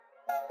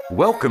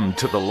Welcome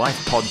to the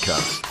Life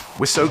Podcast.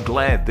 We're so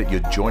glad that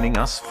you're joining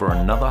us for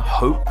another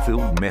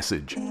hope-filled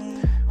message.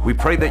 We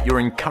pray that you're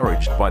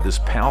encouraged by this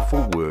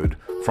powerful word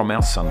from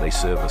our Sunday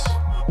service.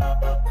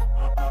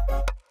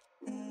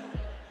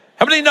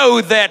 How many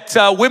know that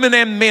women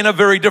and men are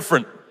very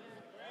different?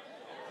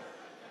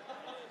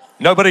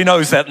 Nobody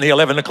knows that in the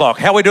 11 o'clock.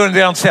 How are we doing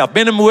down south?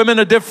 Men and women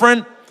are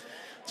different?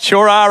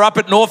 Sure are. Up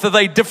at north, are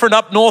they different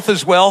up north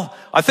as well?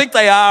 I think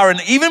they are. And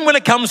even when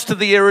it comes to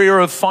the area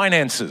of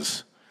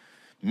finances,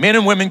 men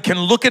and women can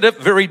look at it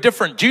very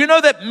different. Do you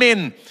know that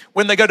men,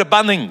 when they go to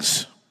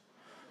Bunnings,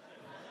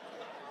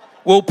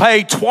 will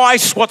pay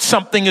twice what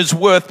something is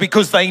worth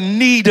because they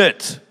need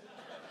it?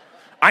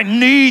 I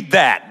need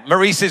that.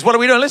 Marie says, what are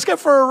we doing? Let's go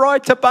for a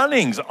ride to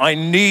Bunnings. I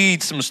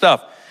need some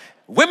stuff.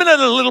 Women are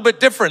a little bit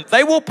different.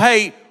 They will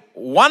pay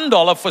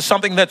 $1 for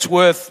something that's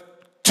worth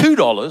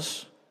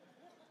 $2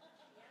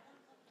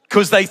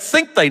 because they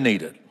think they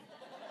need it.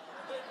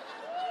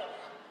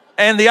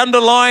 And the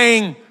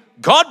underlying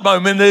God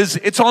moment is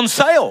it's on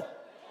sale.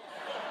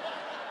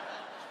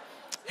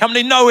 How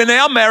many know in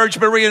our marriage,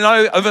 Maria and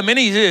I, over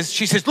many years,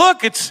 she says,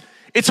 look, it's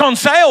on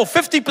sale,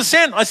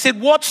 50%. I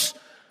said, what's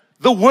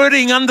the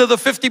wording under the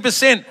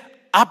 50%?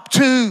 Up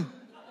to.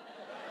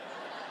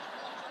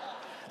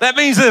 That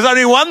means there's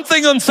only one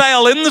thing on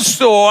sale in the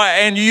store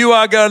and you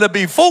are going to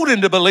be fooled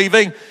into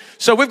believing.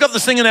 So we've got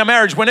this thing in our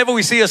marriage. Whenever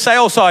we see a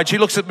sale sign, she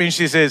looks at me and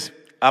she says,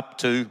 up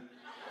to.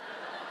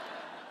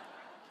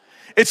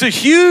 It's a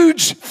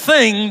huge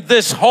thing,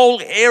 this whole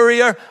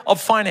area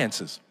of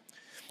finances.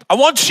 I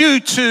want you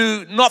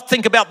to not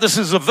think about this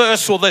as a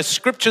verse or the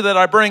scripture that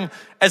I bring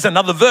as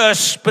another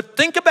verse, but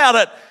think about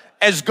it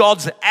as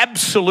God's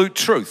absolute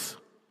truth.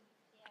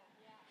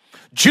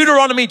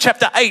 Deuteronomy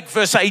chapter 8,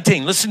 verse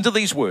 18. Listen to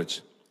these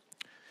words.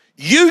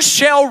 You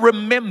shall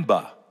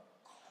remember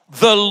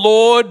the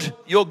Lord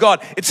your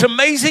God. It's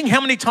amazing how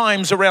many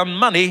times around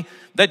money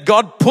that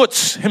God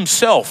puts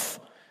himself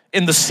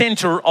in the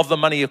center of the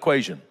money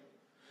equation.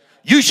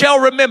 You shall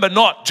remember,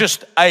 not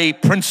just a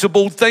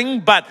principled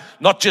thing, but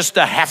not just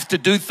a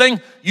have-to-do thing.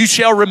 You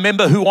shall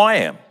remember who I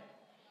am.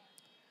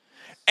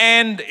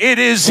 And it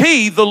is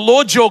he, the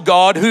Lord your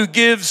God, who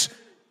gives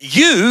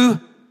you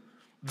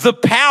the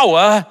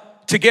power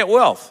to get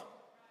wealth.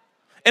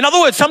 In other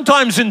words,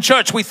 sometimes in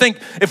church we think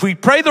if we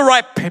pray the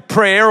right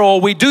prayer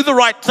or we do the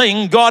right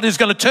thing, God is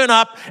going to turn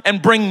up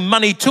and bring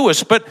money to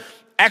us. But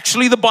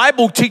actually the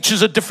Bible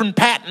teaches a different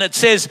pattern. It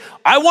says,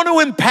 I want to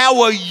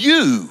empower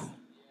you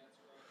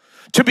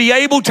to be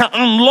able to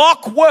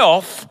unlock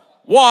wealth.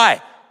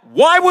 Why?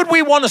 Why would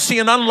we want to see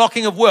an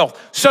unlocking of wealth?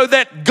 So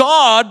that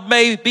God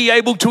may be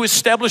able to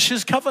establish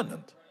his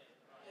covenant.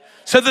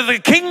 So that the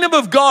kingdom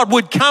of God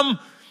would come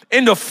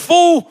into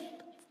full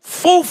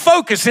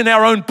focus in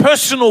our own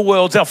personal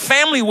worlds, our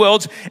family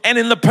worlds, and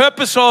in the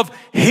purpose of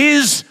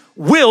his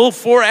will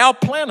for our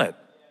planet.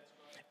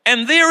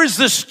 And there is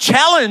this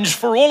challenge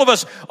for all of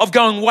us of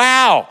going,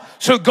 wow,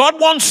 so God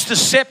wants to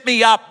set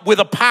me up with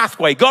a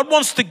pathway. God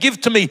wants to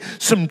give to me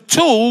some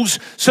tools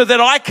so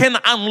that I can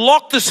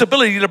unlock this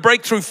ability to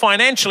break through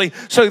financially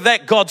so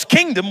that God's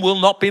kingdom will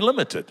not be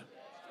limited.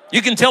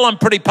 You can tell I'm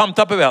pretty pumped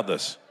up about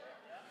this.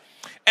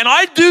 And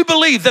I do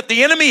believe that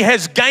the enemy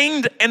has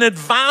gained an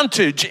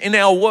advantage in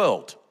our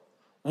world.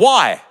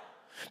 Why?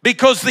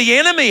 Because the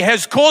enemy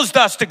has caused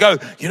us to go,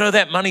 you know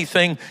that money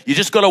thing, you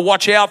just got to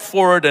watch out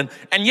for it.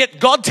 And yet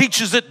God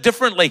teaches it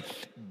differently.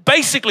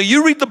 Basically,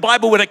 you read the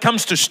Bible when it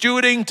comes to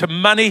stewarding, to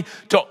money,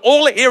 to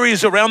all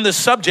areas around this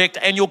subject,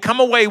 and you'll come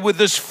away with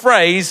this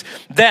phrase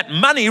that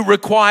money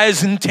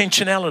requires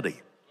intentionality.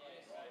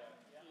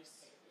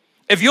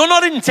 If you're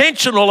not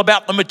intentional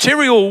about the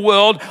material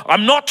world,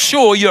 I'm not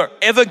sure you're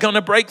ever going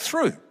to break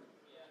through.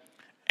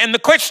 And the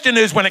question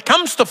is, when it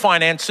comes to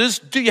finances,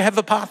 do you have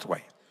a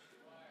pathway?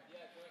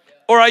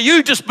 Or are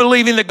you just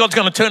believing that God's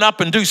going to turn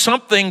up and do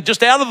something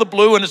just out of the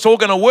blue and it's all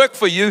going to work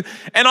for you?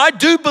 And I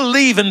do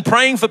believe in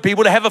praying for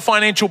people to have a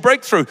financial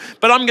breakthrough.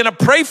 But I'm going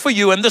to pray for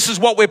you, and this is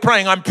what we're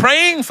praying. I'm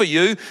praying for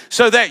you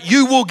so that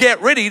you will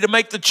get ready to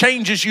make the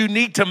changes you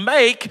need to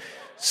make,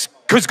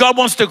 because God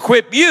wants to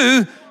equip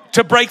you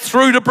to break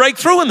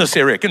through in this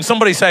area. Can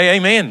somebody say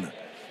amen?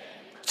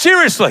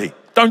 Seriously,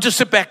 don't just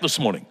sit back this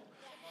morning.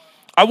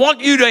 I want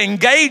you to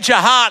engage your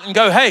heart and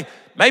go, hey,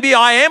 maybe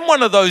I am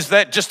one of those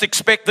that just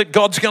expect that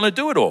God's going to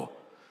do it all.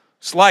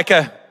 It's like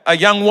a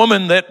young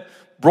woman that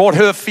brought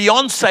her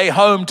fiance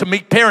home to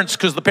meet parents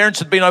because the parents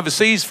had been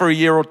overseas for a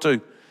year or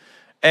two.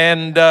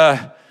 And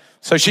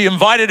so she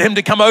invited him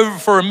to come over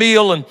for a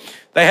meal, and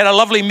they had a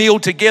lovely meal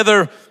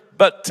together.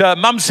 But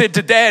mum said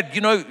to dad,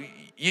 you know,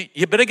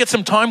 you better get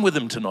some time with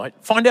him tonight.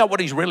 Find out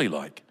what he's really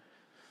like.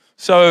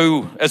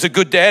 So as a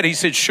good dad, he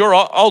said, sure,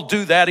 I'll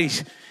do that.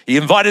 He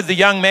invited the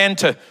young man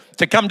to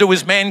come to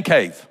his man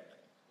cave.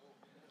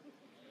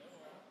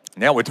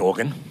 Now we're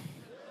talking.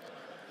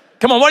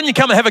 Come on, why don't you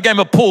come and have a game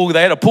of pool?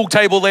 They had a pool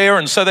table there,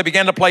 and so they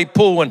began to play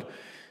pool. And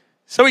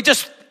so he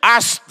just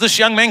asked this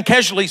young man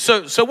casually,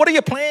 so what are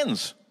your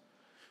plans?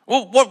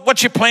 Well,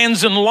 what's your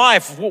plans in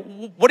life?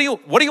 What do you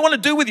want to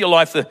do with your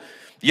life?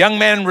 The young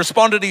man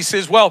responded, he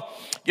says, well,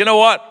 you know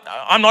what?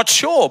 I'm not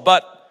sure,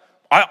 but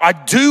I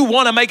do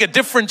want to make a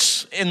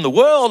difference in the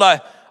world.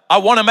 I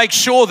want to make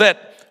sure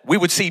that we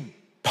would see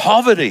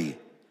poverty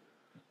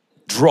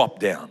drop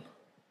down.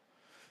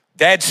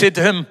 Dad said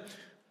to him,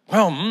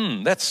 well,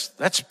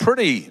 that's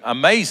pretty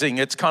amazing.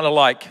 It's kind of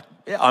like,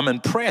 yeah, I'm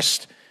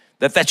impressed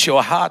that that's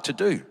your heart to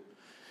do.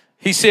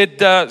 He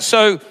said,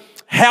 so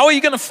how are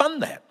you going to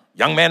fund that?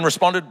 Young man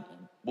responded,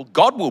 well,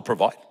 God will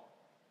provide.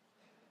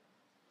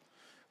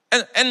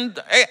 And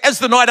as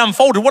the night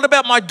unfolded, what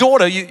about my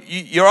daughter?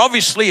 You're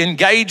obviously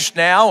engaged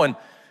now, and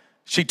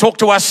she talked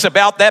to us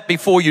about that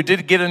before you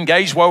did get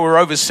engaged while we were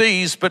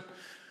overseas, but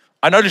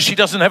I noticed she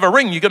doesn't have a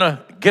ring. You're going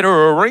to get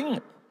her a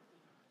ring?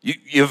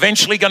 You're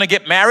eventually going to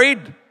get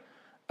married?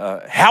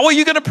 How are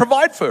you going to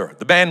provide for her?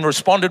 The man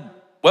responded,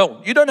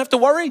 well, you don't have to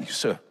worry,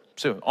 sir,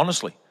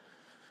 honestly.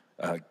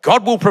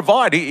 God will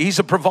provide. He's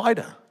a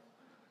provider.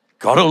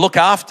 God will look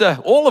after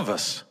all of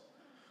us.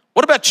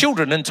 What about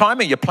children? In time,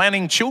 are you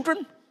planning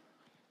children?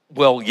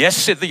 Well, yes,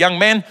 said the young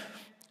man,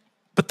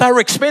 but they're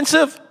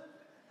expensive.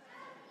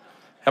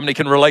 How many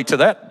can relate to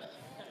that?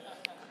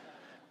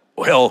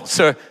 Well,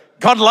 so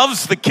God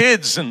loves the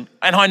kids, and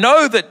I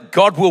know that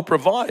God will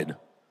provide.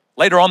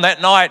 Later on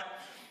that night,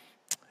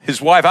 his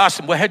wife asked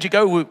him, well, how'd you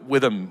go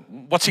with him?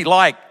 What's he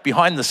like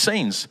behind the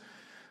scenes?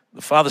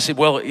 The father said,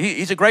 well,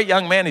 he's a great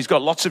young man. He's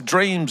got lots of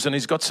dreams, and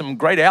he's got some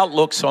great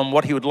outlooks on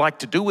what he would like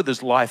to do with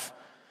his life,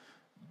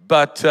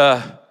 but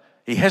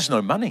he has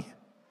no money.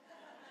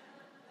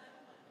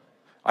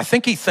 I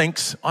think he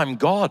thinks I'm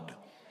God.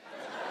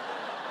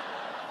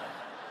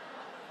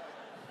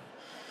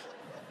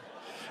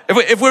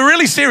 If we're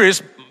really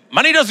serious,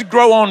 money doesn't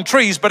grow on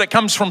trees, but it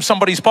comes from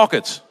somebody's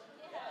pockets.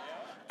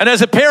 And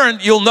as a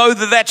parent, you'll know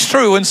that that's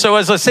true. And so,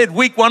 as I said,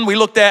 week one, we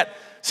looked at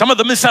some of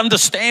the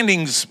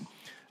misunderstandings,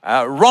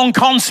 wrong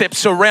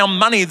concepts around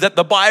money that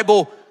the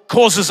Bible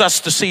causes us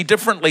to see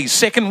differently.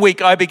 Second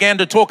week, I began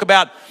to talk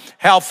about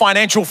how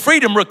financial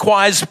freedom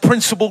requires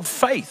principled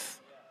faith.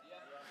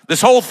 This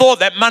whole thought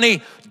that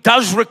money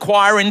does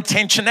require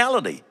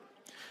intentionality.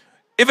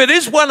 If it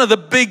is one of the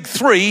big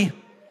three,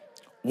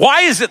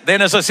 why is it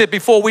then, as I said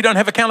before, we don't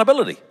have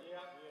accountability?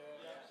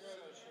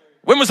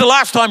 When was the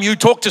last time you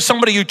talked to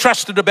somebody you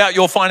trusted about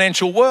your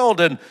financial world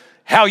and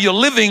how you're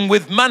living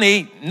with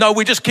money? No,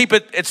 we just keep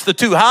it, it's the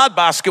too hard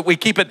basket. We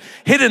keep it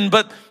hidden,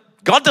 but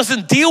God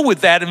doesn't deal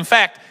with that. In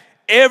fact,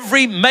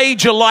 every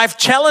major life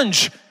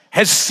challenge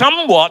has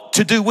somewhat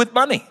to do with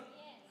money.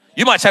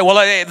 You might say, well,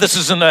 this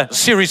isn't a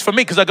series for me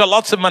because I got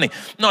lots of money.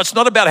 No, it's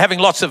not about having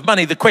lots of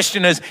money. The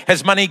question is,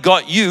 has money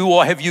got you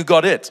or have you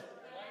got it?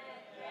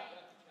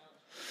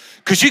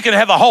 Because you can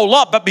have a whole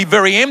lot but be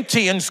very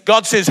empty, and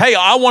God says, hey,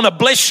 I want to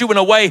bless you in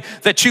a way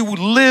that you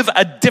live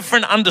a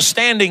different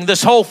understanding.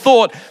 This whole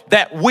thought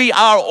that we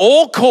are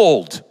all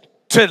called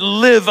to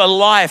live a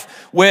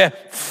life where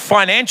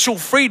financial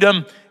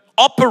freedom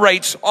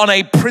operates on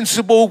a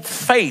principled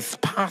faith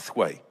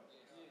pathway.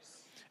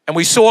 And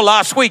we saw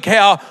last week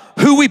how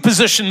who we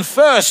position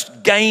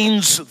first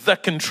gains the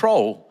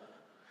control.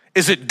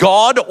 Is it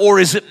God or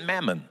is it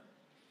mammon?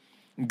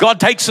 God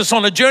takes us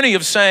on a journey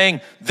of saying,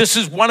 this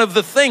is one of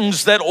the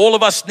things that all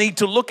of us need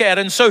to look at.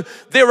 And so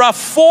there are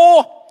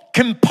 4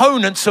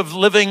 components of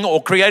living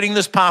or creating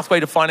this pathway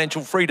to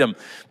financial freedom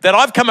that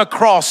I've come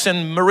across,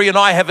 and Marie and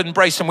I have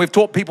embraced, and we've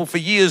taught people for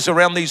years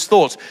around these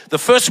thoughts. The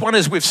first one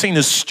is we've seen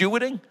as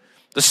stewarding.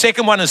 The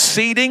second one is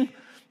seeding.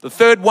 The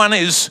third one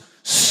is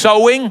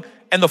sowing.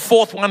 And the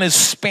fourth one is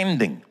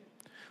spending.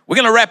 We're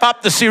going to wrap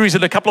up the series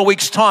in a couple of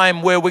weeks'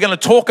 time where we're going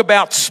to talk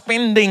about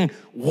spending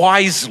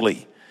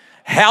wisely.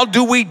 How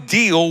do we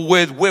deal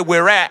with where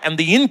we're at and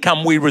the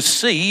income we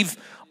receive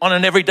on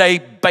an everyday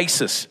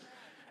basis?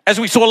 As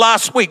we saw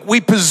last week, we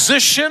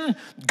position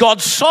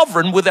God's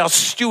sovereign with our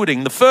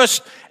stewarding. The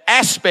first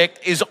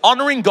aspect is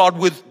honoring God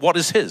with what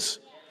is His.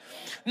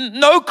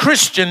 No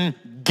Christian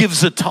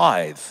gives a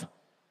tithe.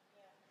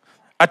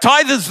 A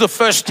tithe is the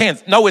first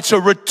tenth. No, it's a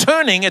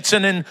returning, it's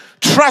an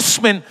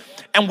entrustment,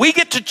 and we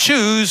get to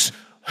choose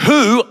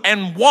who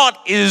and what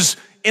is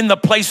in the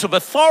place of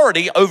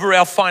authority over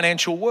our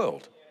financial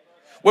world.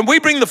 When we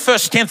bring the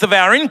first tenth of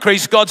our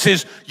increase, God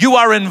says, you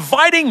are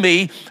inviting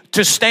me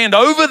to stand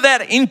over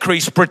that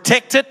increase,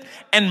 protect it,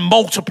 and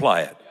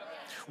multiply it.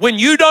 When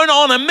you don't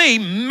honor me,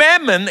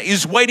 mammon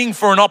is waiting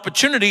for an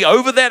opportunity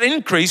over that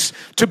increase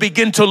to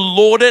begin to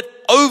lord it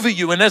over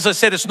you. And as I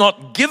said, it's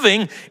not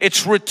giving,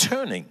 it's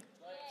returning.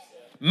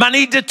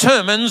 Money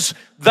determines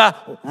the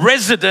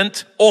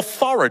resident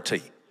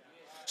authority.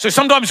 So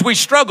sometimes we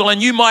struggle, and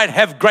you might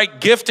have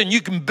great gift and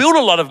you can build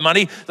a lot of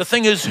money. The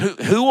thing is,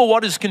 who or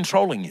what is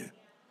controlling you?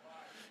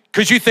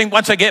 Because you think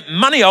once I get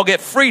money, I'll get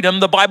freedom.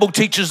 The Bible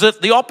teaches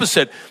it the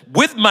opposite.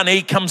 With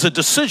money comes a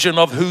decision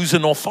of who's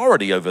in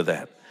authority over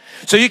that.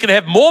 So you can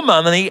have more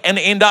money and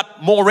end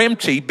up more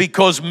empty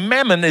because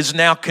mammon is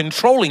now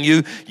controlling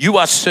you. You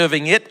are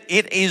serving it.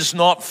 It is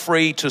not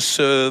free to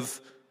serve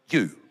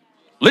you.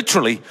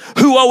 Literally,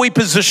 who are we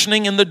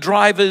positioning in the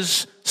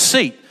driver's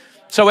seat?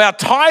 So our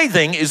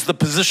tithing is the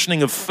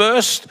positioning of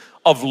first,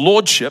 of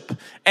lordship,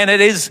 and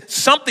it is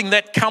something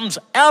that comes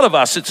out of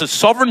us. It's a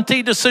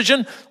sovereignty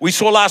decision. We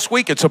saw last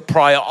week it's a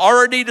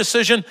priority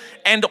decision,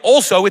 and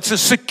also it's a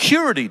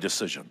security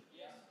decision.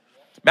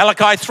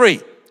 Malachi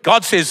 3,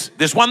 God says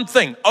there's one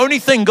thing, only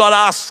thing God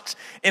asks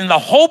in the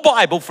whole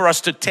Bible for us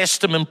to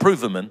test him and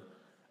prove him in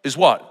is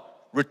what?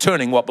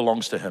 Returning what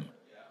belongs to him.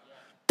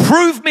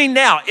 Prove me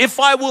now if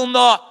I will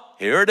not,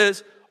 here it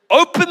is,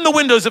 open the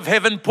windows of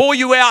heaven, pour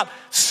you out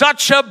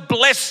such a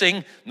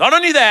blessing. Not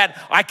only that,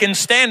 I can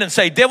stand and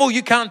say, devil,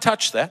 you can't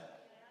touch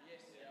that.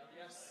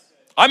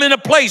 I'm in a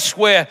place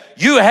where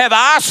you have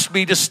asked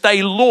me to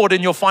stay Lord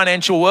in your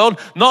financial world,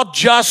 not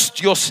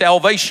just your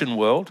salvation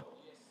world.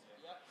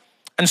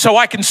 And so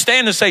I can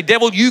stand and say,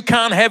 devil, you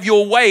can't have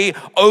your way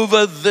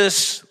over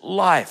this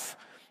life.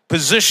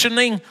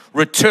 Positioning,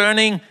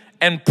 returning,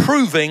 and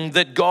proving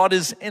that God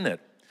is in it.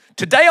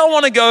 Today I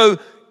want to go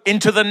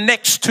into the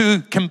next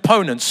two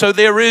components. So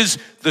there is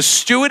the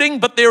stewarding,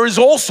 but there is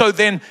also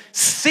then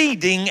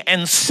seeding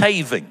and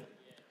saving.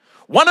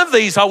 One of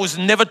these I was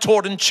never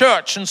taught in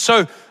church, and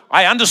so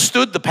I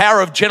understood the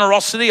power of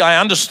generosity. I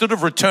understood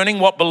of returning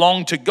what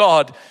belonged to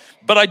God,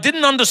 but I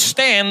didn't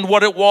understand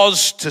what it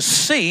was to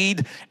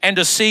seed and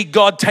to see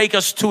God take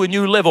us to a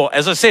new level.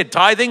 As I said,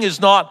 tithing is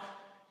not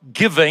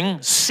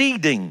giving,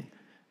 seeding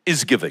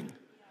is giving.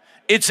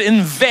 It's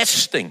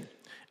investing.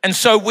 And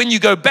so when you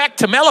go back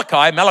to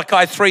Malachi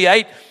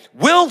 3:8,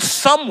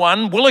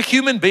 will a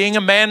human being,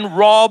 a man,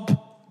 rob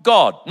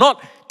God?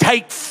 Not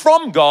take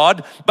from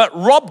God, but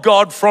rob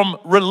God from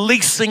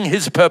releasing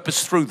his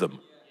purpose through them.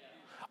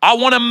 I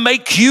want to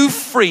make you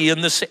free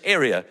in this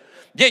area.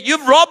 Yet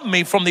you've robbed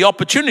me from the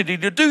opportunity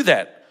to do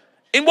that.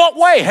 In what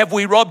way have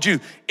we robbed you?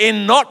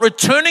 In not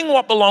returning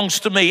what belongs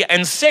to me,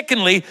 and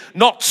secondly,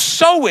 not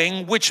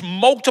sowing, which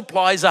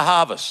multiplies a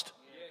harvest.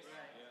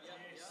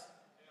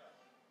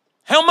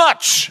 How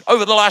much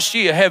over the last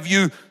year have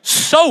you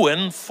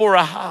sown for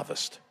a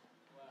harvest?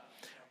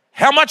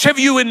 How much have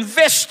you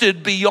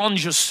invested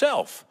beyond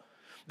yourself?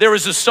 There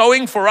is a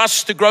sowing for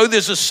us to grow.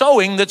 There's a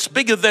sowing that's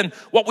bigger than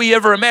what we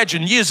ever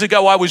imagined. Years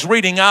ago, I was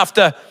reading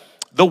after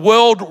the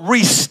world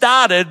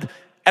restarted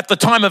at the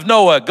time of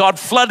Noah. God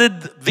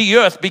flooded the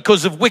earth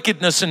because of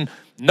wickedness, and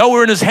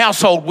Noah and his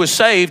household were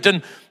saved.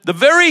 And the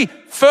very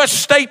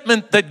first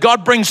statement that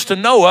God brings to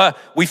Noah,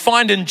 we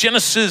find in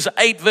Genesis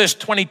 8, verse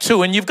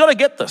 22. And you've got to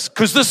get this,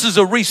 because this is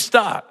a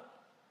restart.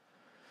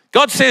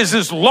 God says,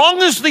 as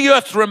long as the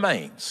earth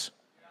remains,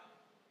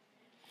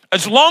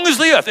 as long as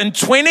the earth, in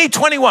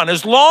 2021,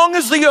 as long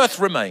as the earth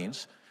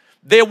remains,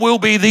 there will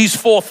be these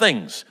four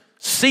things: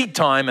 seed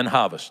time and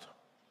harvest.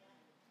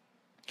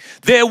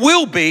 There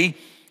will be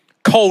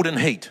cold and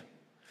heat.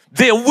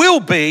 There will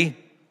be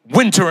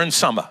winter and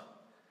summer.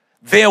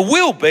 There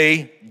will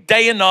be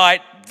day and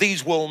night.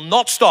 These will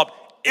not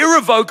stop.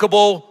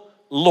 Irrevocable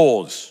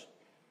laws.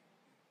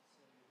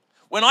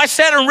 When I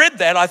sat and read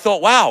that, I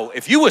thought, wow,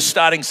 if you were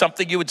starting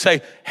something, you would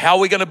say, how are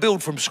we going to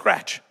build from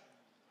scratch?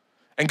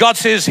 And God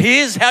says,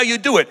 here's how you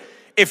do it.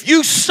 If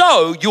you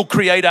sow, you'll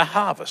create a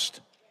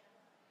harvest.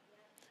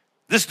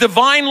 This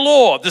divine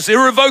law, this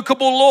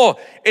irrevocable law,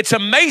 it's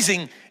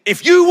amazing.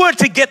 If you were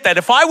to get that,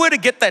 if I were to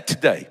get that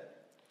today,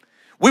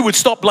 we would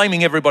stop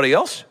blaming everybody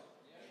else.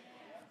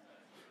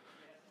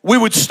 We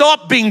would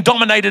stop being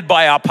dominated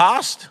by our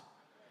past,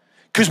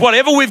 because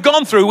whatever we've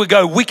gone through,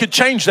 we could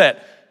change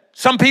that.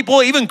 Some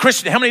people, even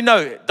Christian, how many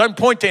know, don't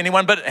point to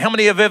anyone, but how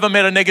many have ever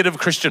met a negative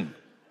Christian?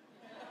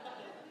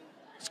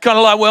 It's kind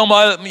of like, well,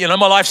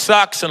 my life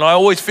sucks and I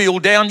always feel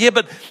down. Yeah,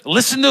 but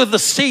listen to the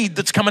seed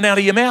that's coming out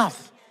of your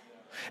mouth.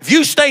 If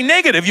you stay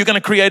negative, you're going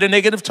to create a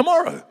negative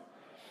tomorrow.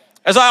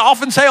 As I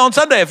often say on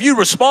Sunday, if you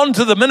respond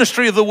to the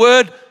ministry of the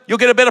word, you'll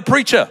get a better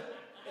preacher.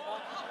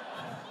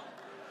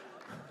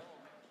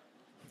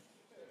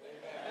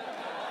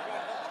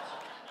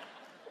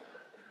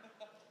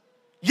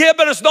 Yeah,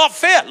 but it's not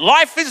fair.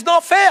 Life is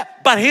not fair.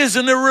 But here's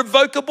an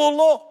irrevocable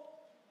law.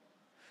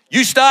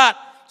 You start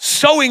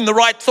sowing the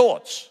right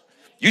thoughts.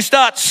 You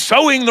start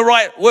sowing the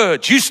right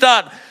words. You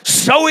start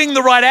sowing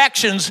the right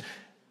actions,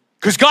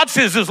 because God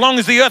says as long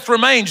as the earth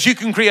remains, you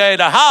can create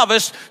a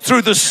harvest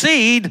through the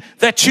seed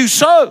that you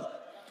sow.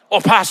 Oh,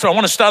 Pastor, I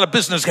want to start a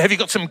business. Have you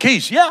got some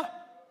keys? Yeah.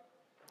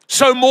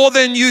 Sow more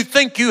than you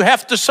think you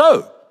have to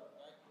sow.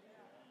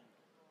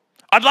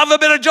 I'd love a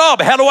better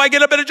job. How do I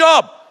get a better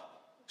job?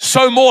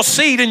 Sow more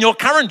seed in your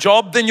current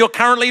job than you're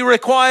currently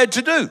required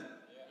to do.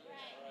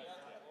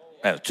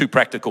 That's too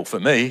practical for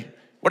me.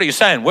 What are you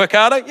saying? Work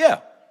harder? Yeah.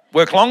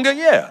 Work longer?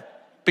 Yeah.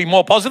 Be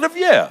more positive?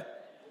 Yeah.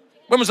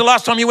 When was the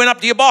last time you went up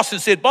to your boss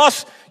and said,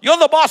 boss, you're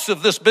the boss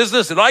of this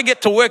business and I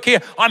get to work here.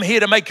 I'm here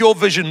to make your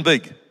vision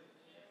big.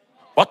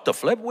 What the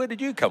flip? Where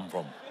did you come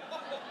from?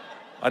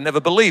 I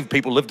never believed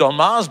people lived on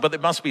Mars, but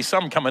there must be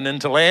some coming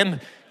into land.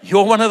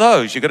 You're one of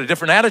those. You've got a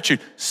different attitude.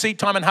 Seed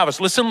time and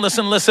harvest. Listen,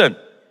 listen, listen.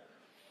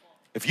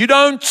 If you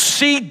don't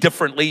seed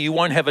differently, you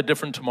won't have a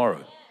different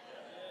tomorrow.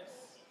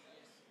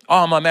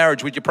 Oh, my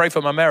marriage, would you pray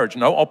for my marriage?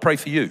 No, I'll pray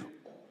for you.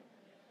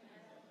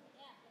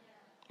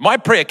 My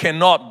prayer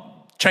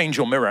cannot change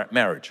your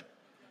marriage.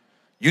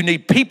 You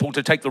need people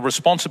to take the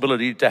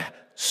responsibility to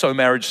sow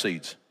marriage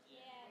seeds.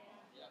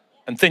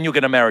 And then you'll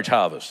get a marriage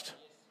harvest.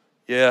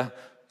 Yeah,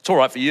 it's all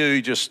right for you,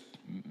 you just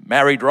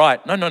married right.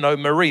 No,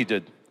 Marie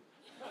did.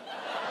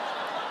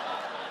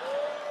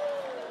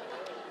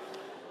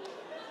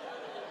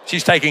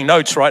 She's taking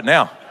notes right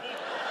now.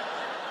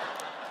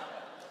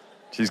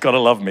 She's got to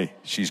love me.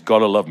 She's got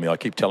to love me. I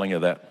keep telling her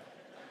that.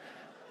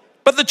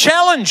 But the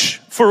challenge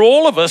for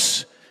all of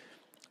us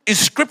is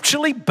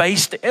scripturally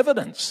based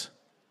evidence.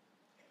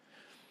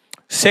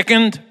 2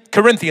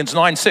 Corinthians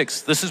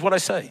 9:6. This is what I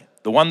say.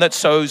 The one that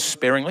sows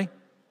sparingly.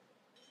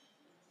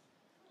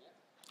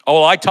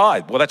 Oh, I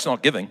tithe. Well, that's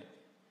not giving.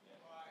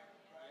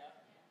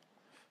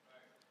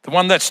 The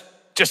one that's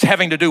just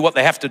having to do what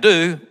they have to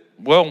do,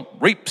 well,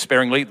 reap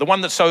sparingly. The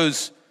one that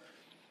sows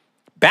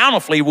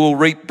bountifully will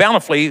reap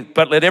bountifully,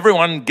 but let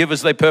everyone give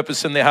as they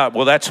purpose in their heart.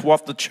 Well, that's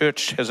what the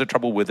church has a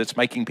trouble with. It's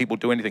making people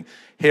do anything.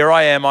 Here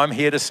I am. I'm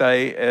here to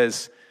say,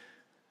 as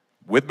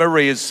with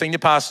Marie, as senior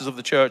pastors of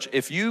the church,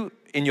 if you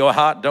in your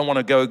heart don't want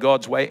to go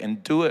God's way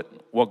and do it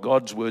what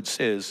God's word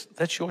says,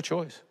 that's your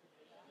choice.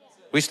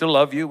 We still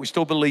love you. We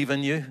still believe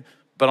in you.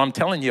 But I'm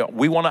telling you,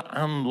 we want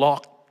to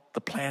unlock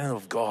the plan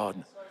of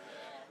God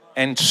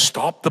and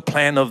stop the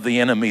plan of the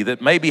enemy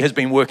that maybe has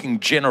been working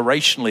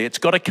generationally. It's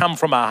got to come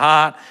from a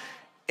heart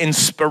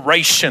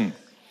inspiration.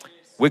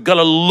 We've got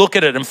to look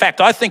at it. In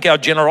fact, I think our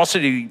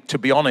generosity, to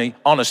be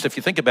honest, if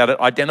you think about it,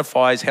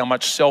 identifies how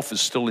much self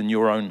is still in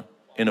your own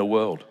inner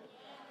world.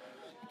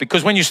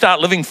 Because when you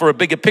start living for a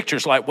bigger picture,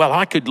 it's like, well,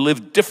 I could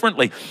live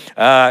differently.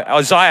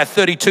 Isaiah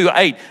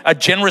 32:8, a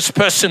generous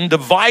person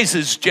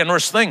devises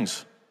generous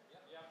things.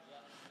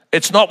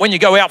 It's not when you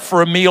go out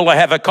for a meal or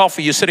have a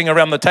coffee, you're sitting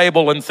around the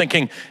table and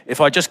thinking, if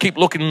I just keep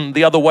looking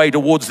the other way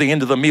towards the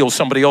end of the meal,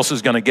 somebody else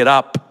is going to get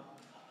up.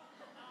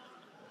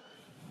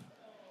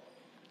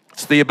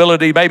 It's the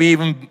ability, maybe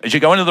even as you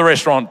go into the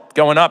restaurant,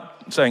 going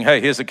up and saying, hey,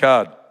 here's the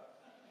card.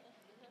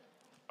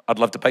 I'd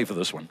love to pay for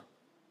this one.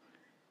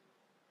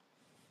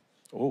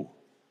 Oh.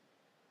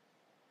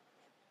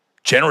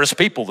 Generous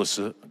people, this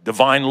is a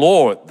divine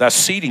law. They're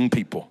seeding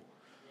people.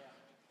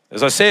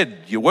 As I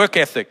said, your work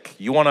ethic,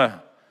 you want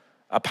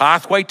a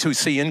pathway to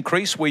see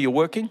increase where you're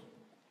working?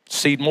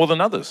 Seed more than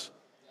others.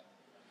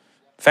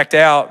 In fact,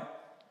 our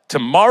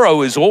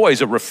tomorrow is always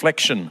a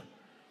reflection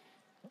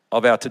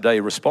of our today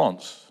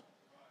response.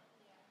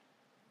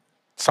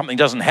 Something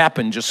doesn't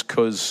happen just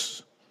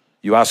because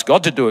you ask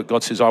God to do it.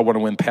 God says, I want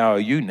to empower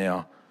you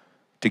now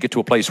to get to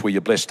a place where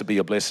you're blessed to be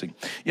a blessing.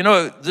 You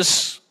know,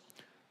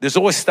 there's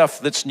always stuff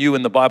that's new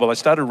in the Bible. I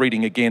started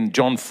reading again,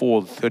 John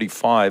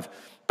 4:35.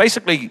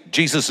 Basically,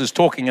 Jesus is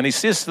talking and he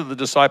says to the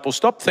disciples,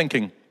 stop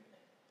thinking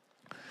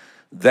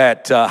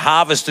that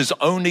harvest is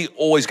only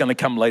always going to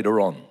come later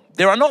on.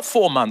 There are not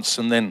 4 months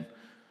and then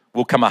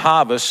will come a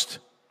harvest,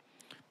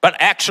 but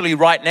actually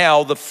right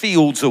now the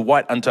fields are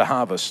white unto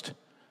harvest.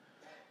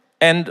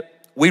 And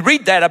we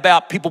read that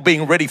about people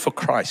being ready for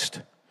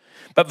Christ.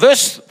 But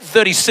verse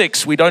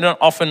 36, we don't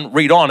often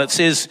read on. It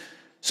says,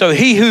 so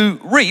he who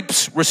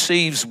reaps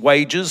receives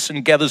wages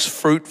and gathers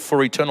fruit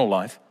for eternal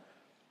life.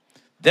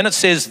 Then it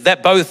says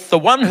that both the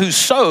one who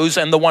sows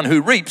and the one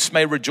who reaps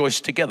may rejoice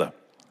together.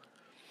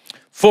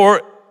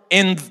 For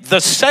in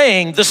the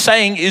saying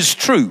is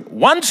true.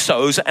 One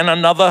sows and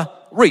another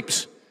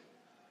reaps.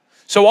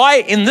 So I,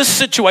 in this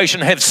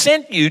situation, have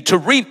sent you to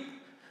reap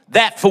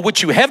that for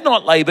which you have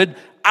not labored.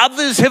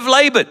 Others have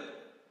labored.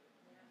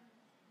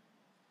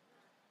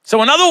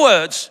 So in other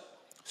words,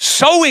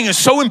 sowing is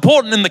so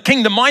important in the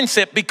kingdom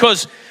mindset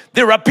because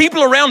there are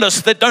people around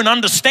us that don't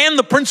understand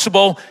the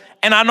principle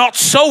and are not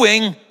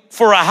sowing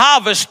for a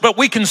harvest, but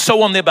we can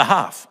sow on their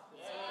behalf.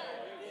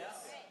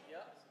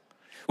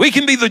 We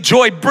can be the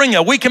joy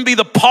bringer. We can be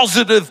the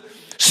positive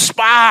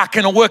spark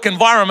in a work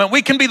environment.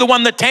 We can be the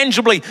one that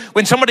tangibly,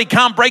 when somebody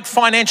can't break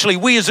financially,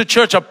 we as a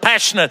church are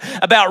passionate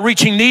about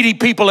reaching needy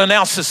people in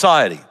our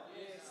society.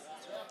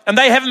 And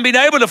they haven't been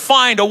able to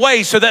find a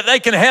way so that they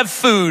can have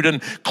food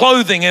and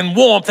clothing and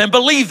warmth and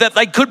believe that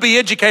they could be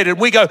educated.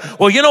 We go,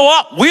 well, you know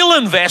what? We'll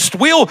invest.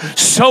 We'll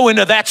sow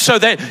into that so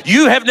that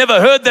you have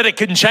never heard that it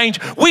can change.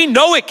 We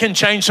know it can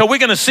change, so we're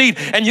going to seed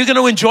and you're going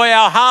to enjoy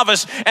our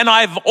harvest. And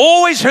I've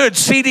always heard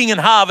seeding and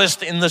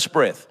harvest in this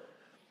breath.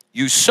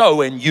 You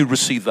sow and you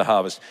receive the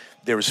harvest.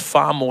 There is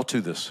far more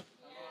to this.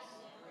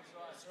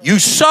 You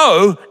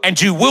sow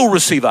and you will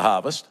receive a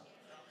harvest.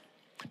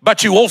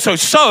 But you also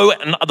sow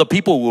and other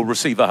people will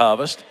receive a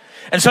harvest.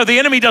 And so the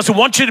enemy doesn't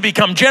want you to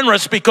become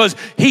generous because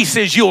he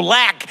says you'll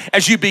lack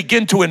as you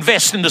begin to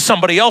invest into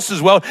somebody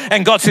else's wealth.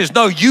 And God says,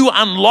 no, you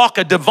unlock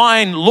a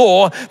divine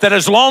law that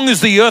as long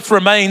as the earth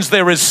remains,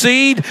 there is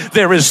seed,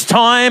 there is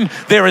time,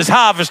 there is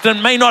harvest. And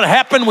it may not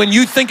happen when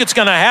you think it's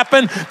going to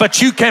happen,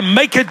 but you can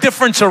make a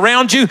difference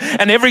around you.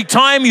 And every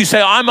time you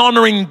say, I'm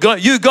honoring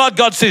you, God,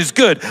 God says,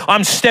 good.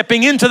 I'm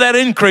stepping into that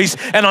increase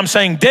and I'm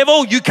saying,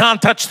 devil, you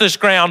can't touch this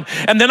ground.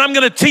 And then I'm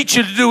going to teach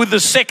you to do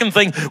the second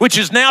thing, which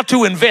is now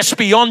to invest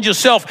beyond yourself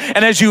yourself,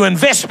 and as you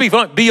invest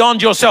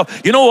beyond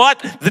yourself, you know what?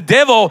 The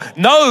devil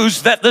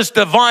knows that this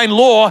divine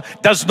law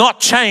does not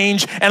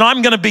change, and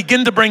I'm going to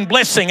begin to bring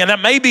blessing. And it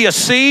may be a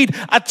seed,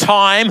 a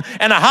time,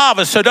 and a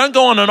harvest. So don't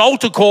go on an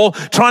altar call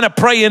trying to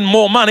pray in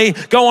more money.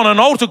 Go on an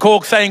altar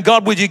call saying,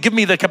 God, would you give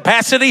me the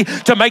capacity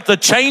to make the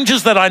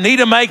changes that I need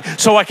to make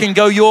so I can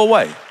go your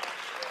way?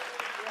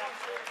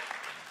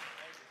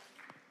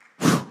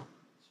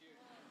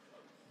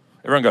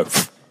 Everyone go.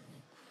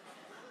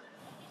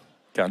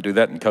 Can't do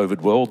that in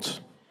COVID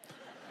worlds.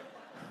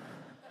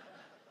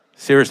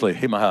 Seriously,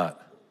 hear my heart.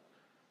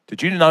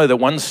 Did you know that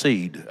one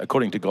seed,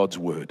 according to God's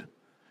word,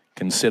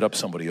 can set up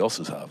somebody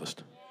else's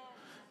harvest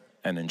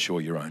and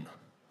ensure your own?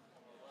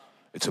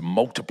 It's a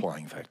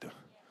multiplying factor.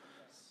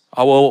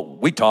 Oh, well,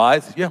 we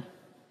tithe. Yeah.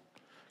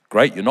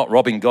 Great, you're not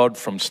robbing God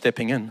from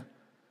stepping in.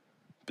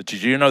 But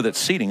did you know that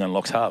seeding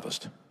unlocks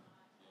harvest?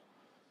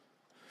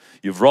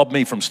 You've robbed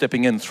me from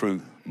stepping in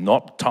through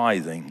not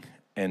tithing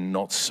and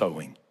not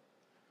sowing.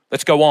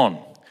 Let's go on.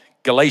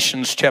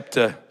 Galatians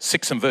chapter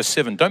 6 and verse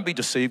 7. Don't be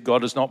deceived.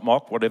 God is not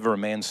mocked. Whatever a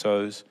man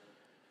sows,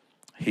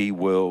 he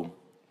will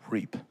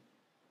reap.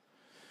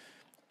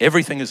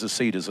 Everything is a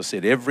seed, as I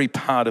said. Every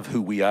part of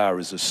who we are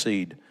is a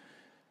seed.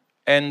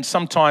 And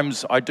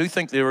sometimes I do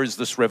think there is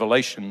this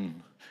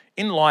revelation.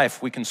 In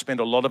life, we can spend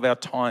a lot of our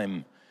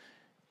time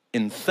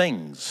in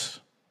things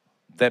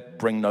that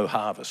bring no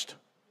harvest.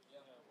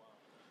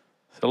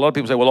 A lot of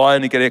people say, well, I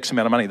only get X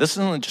amount of money. This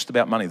isn't just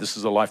about money. This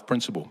is a life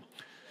principle.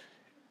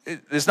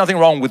 There's nothing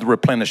wrong with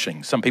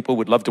replenishing. Some people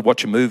would love to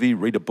watch a movie,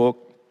 read a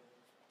book.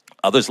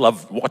 Others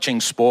love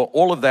watching sport.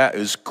 All of that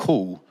is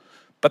cool.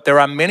 But there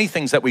are many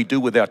things that we do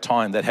with our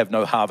time that have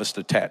no harvest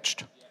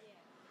attached.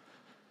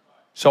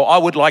 So I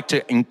would like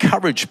to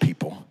encourage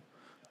people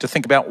to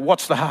think about,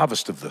 what's the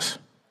harvest of this?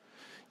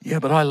 Yeah,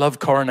 but I love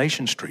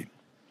Coronation Street.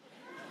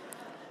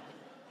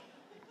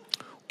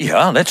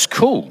 Yeah, that's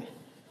cool.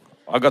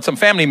 I've got some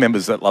family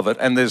members that love it,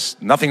 and there's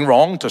nothing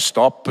wrong to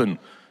stop.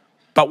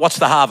 But what's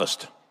the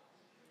harvest?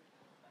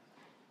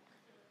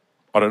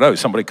 I don't know.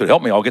 Somebody could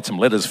help me. I'll get some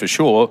letters for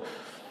sure.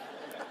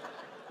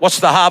 What's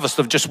the harvest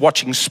of just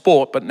watching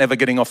sport but never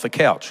getting off the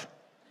couch?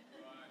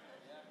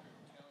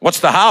 What's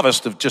the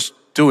harvest of just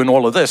doing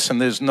all of this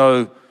and there's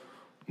no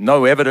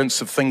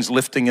evidence of things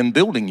lifting and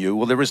building you?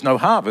 Well, there is no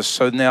harvest.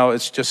 So now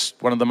it's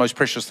just one of the most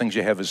precious things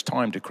you have is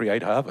time to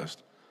create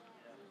harvest.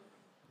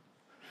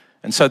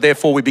 And so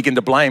therefore we begin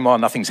to blame, oh,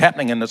 nothing's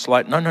happening. And it's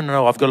like,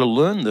 no, I've got to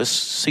learn this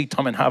seed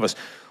time and harvest.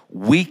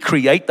 We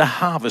create the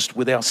harvest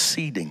with our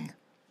seeding.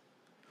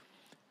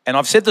 And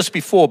I've said this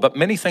before, but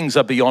many things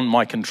are beyond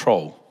my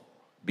control,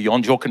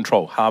 beyond your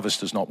control.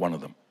 Harvest is not one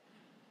of them.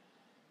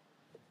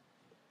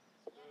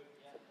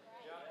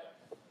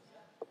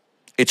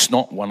 It's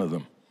not one of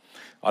them.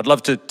 I'd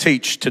love to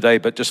teach today,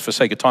 but just for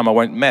sake of time, I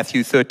won't.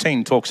 Matthew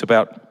 13 talks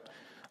about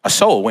a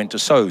sower went to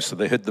sow, so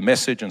they heard the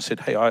message and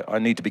said, hey, I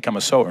need to become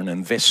a sower, an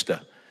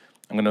investor.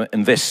 I'm going to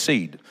invest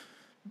seed.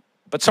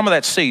 But some of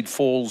that seed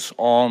falls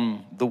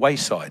on the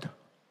wayside.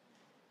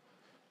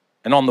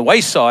 And on the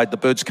wayside, the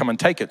birds come and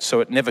take it, so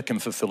it never can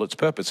fulfill its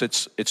purpose.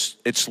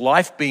 It's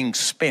life being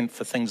spent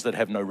for things that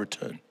have no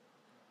return.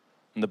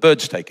 And the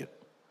birds take it.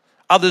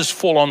 Others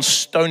fall on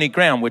stony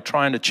ground. We're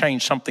trying to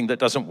change something that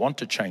doesn't want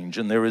to change,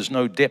 and there is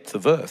no depth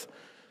of earth.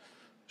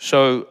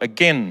 So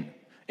again,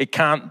 it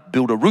can't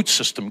build a root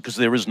system because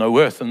there is no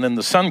earth. And then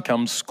the sun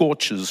comes,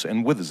 scorches,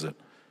 and withers it.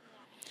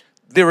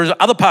 There are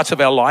other parts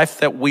of our life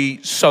that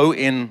we sow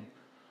in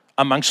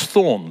amongst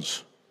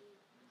thorns.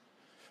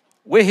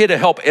 We're here to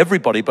help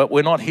everybody, but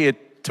we're not here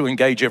to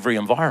engage every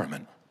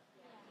environment.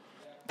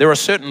 There are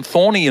certain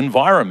thorny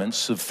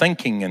environments of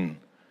thinking and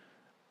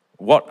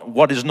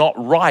what is not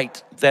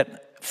right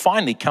that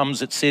finally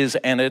comes, it says,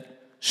 and it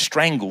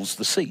strangles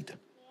the seed.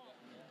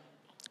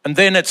 And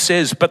then it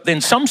says, but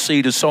then some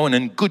seed is sown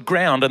in good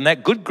ground, and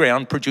that good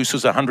ground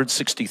produces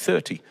 160,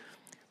 30.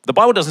 The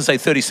Bible doesn't say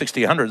 30,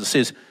 60, 100. It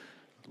says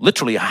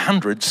literally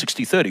 100,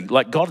 60, 30.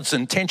 Like God's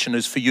intention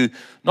is for you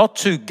not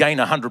to gain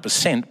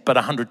 100%, but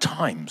 100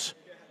 times.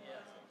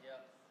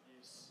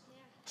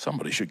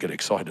 Somebody should get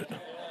excited.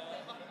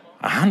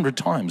 100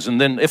 times. And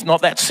then if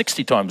not that,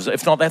 60 times.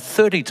 If not that,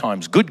 30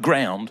 times. Good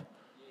ground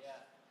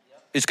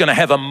is going to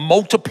have a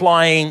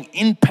multiplying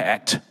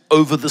impact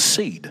over the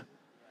seed.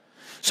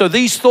 So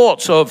these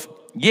thoughts of,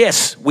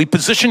 yes, we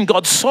position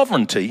God's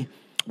sovereignty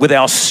with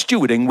our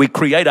stewarding. We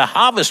create a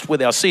harvest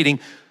with our seeding.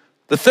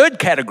 The third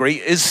category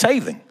is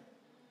saving.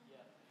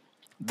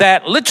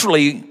 That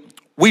literally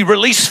we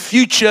release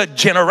future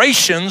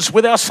generations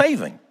with our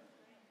saving.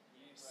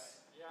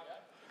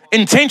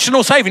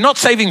 Intentional saving, not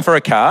saving for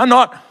a car,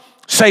 not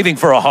saving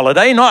for a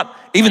holiday, not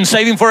even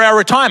saving for our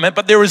retirement,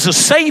 but there is a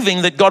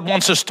saving that God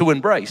wants us to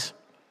embrace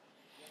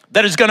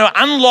that is going to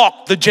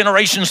unlock the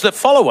generations that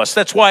follow us.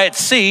 That's why it's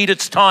seed,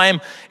 it's time,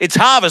 it's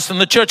harvest.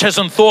 And the church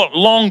hasn't thought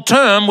long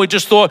term. We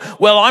just thought,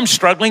 well, I'm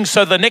struggling,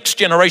 so the next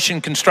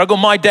generation can struggle.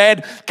 My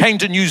dad came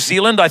to New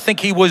Zealand. I think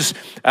he was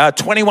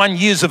 21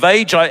 years of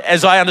age.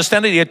 As I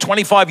understand it, he had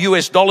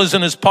 $25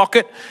 in his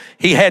pocket.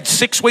 He had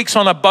 6 weeks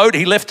on a boat.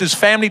 He left his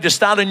family to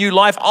start a new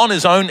life on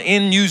his own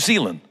in New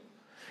Zealand.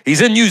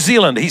 He's in New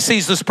Zealand. He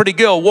sees this pretty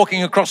girl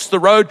walking across the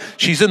road.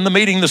 She's in the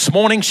meeting this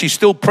morning. She's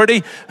still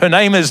pretty. Her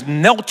name is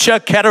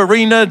Nelcha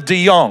Katarina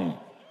de Jong.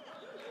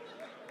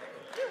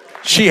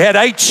 She had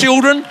 8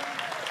 children.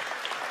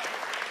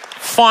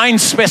 Fine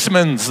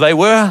specimens they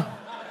were.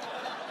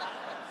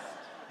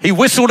 He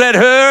whistled at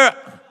her.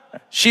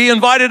 She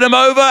invited him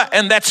over,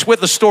 and that's where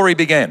the story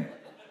began.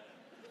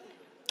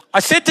 I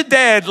said to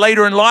Dad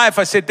later in life,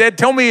 I said, Dad,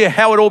 tell me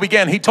how it all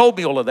began. He told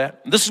me all of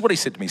that. And this is what he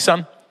said to me,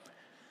 son.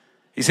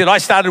 He said, I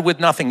started with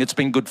nothing. It's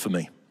been good for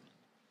me.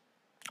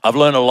 I've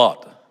learned a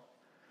lot.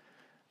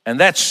 And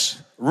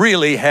that's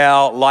really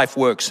how life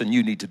works, and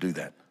you need to do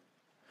that.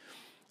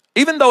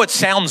 Even though it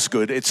sounds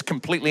good, it's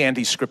completely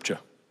anti-scripture.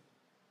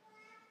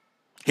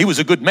 He was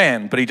a good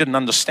man, but he didn't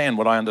understand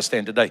what I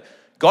understand today.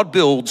 God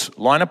builds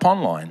line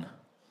upon line,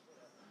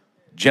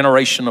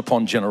 generation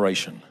upon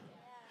generation.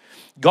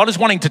 God is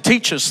wanting to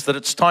teach us that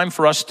it's time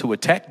for us to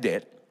attack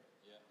debt,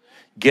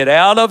 get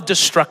out of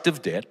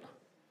destructive debt,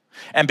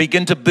 and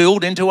begin to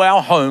build into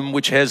our home,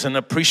 which has an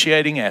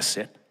appreciating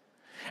asset,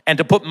 and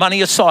to put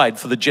money aside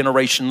for the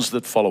generations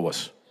that follow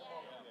us.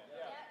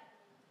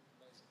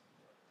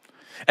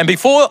 And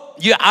before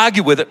you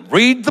argue with it,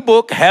 read the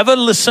book, have a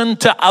listen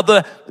to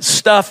other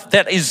stuff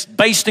that is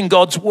based in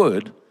God's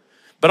word.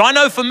 But I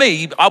know for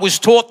me, I was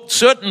taught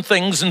certain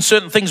things and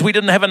certain things we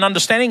didn't have an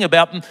understanding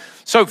about. And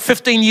so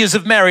 15 years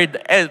of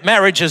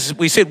marriage, as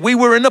we said, we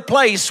were in a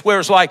place where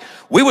it's like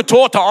we were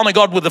taught to honor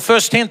God with the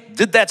first 10th,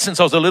 did that since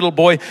I was a little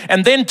boy,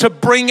 and then to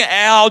bring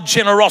our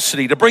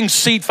generosity, to bring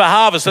seed for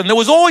harvest. And there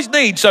was always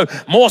need, so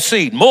more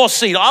seed, more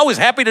seed. I was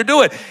happy to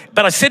do it.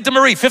 But I said to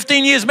Marie,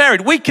 15 years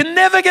married, we can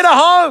never get a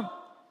home.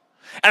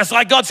 And it's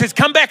like God says,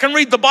 come back and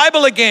read the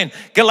Bible again.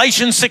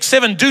 Galatians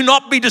 6:7, do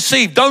not be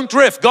deceived. Don't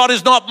drift. God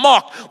is not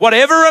mocked.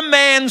 Whatever a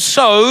man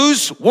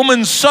sows,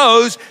 woman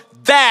sows,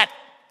 that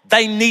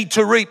they need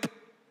to reap.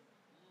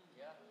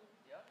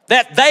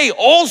 That they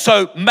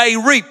also may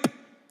reap.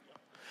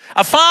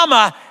 A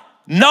farmer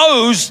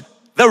knows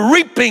the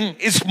reaping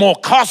is more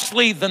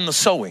costly than the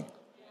sowing.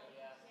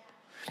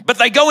 But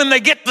they go and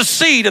they get the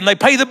seed and they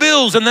pay the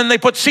bills, and then they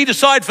put seed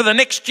aside for the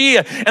next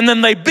year, and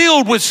then they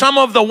build with some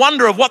of the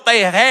wonder of what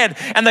they have had,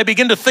 and they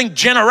begin to think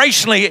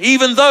generationally.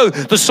 Even though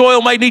the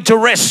soil may need to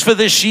rest for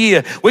this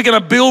year, we're going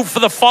to build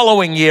for the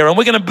following year, and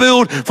we're going to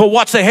build for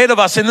what's ahead of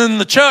us. And in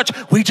the church,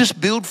 we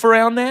just build for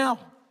our now.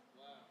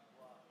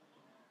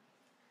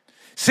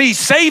 See,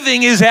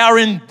 saving is our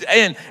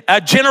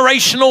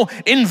generational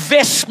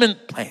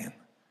investment plan.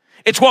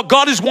 It's what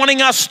God is wanting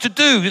us to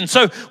do. And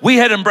so we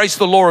had embraced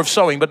the law of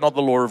sowing, but not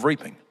the law of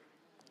reaping.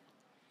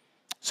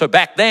 So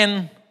back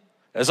then,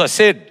 as I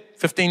said,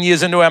 15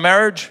 years into our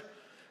marriage,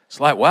 it's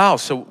like, wow,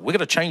 so we're going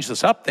to change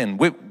this up then.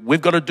 We've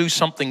got to do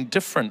something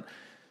different.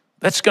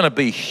 That's going to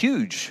be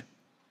huge.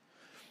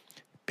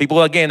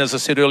 People, again, as I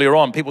said earlier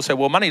on, people say,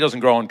 well, money doesn't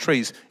grow on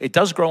trees. It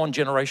does grow on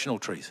generational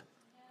trees.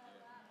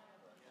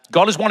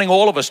 God is wanting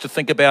all of us to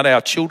think about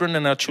our children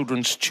and our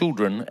children's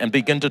children and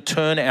begin to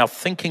turn our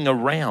thinking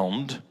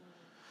around,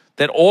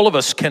 that all of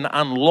us can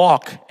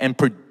unlock and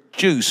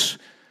produce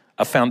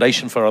a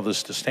foundation for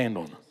others to stand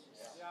on.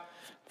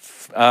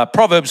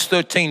 Proverbs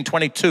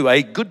 13:22,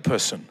 a good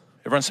person.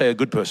 Everyone say a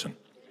good person.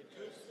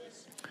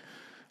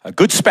 A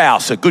good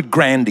spouse, a good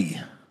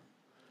grandee.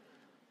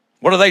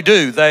 What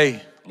do?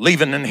 They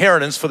leave an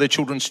inheritance for their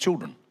children's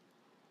children.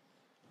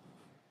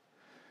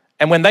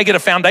 And when they get a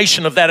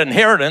foundation of that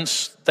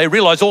inheritance, they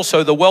realize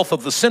also the wealth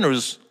of the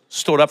sinners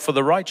stored up for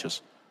the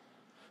righteous.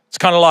 It's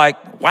kind of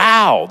like,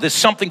 wow, there's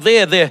something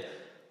there.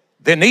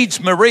 There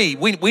needs Marie.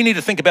 We need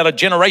to think about a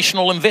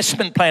generational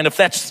investment plan, if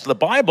that's the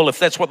Bible, if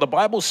that's what the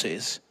Bible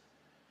says.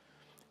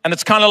 And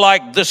it's kind of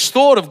like this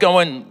thought of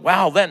going,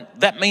 wow,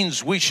 that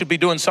means we should be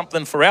doing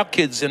something for our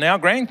kids and our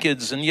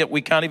grandkids, and yet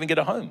we can't even get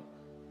a home.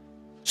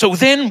 So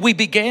then we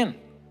began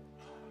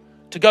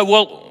to go,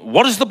 well,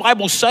 what does the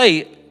Bible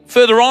say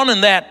further on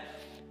in that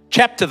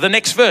chapter, the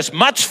next verse?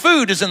 Much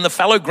food is in the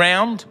fallow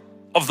ground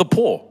of the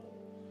poor.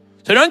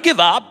 So don't give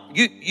up.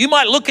 You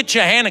might look at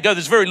your hand and go,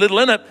 there's very little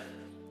in it.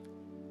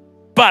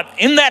 But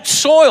in that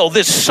soil,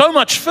 there's so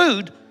much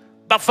food,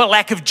 but for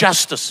lack of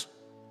justice.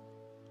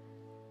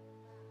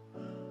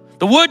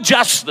 The word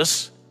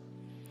justice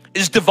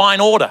is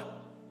divine order.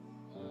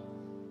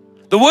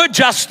 The word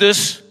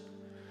justice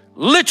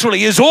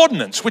literally is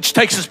ordinance, which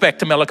takes us back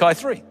to Malachi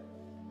 3.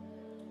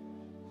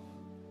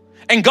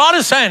 And God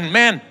is saying,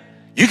 man,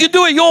 you can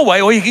do it your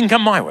way or you can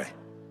come my way.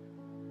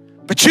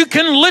 But you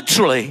can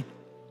literally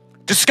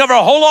discover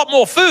a whole lot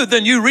more food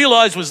than you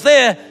realize was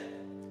there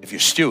if you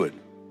steward,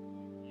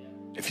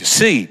 if you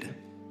seed,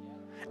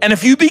 and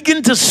if you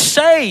begin to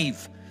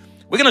save.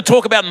 We're going to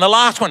talk about in the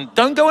last one,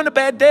 don't go into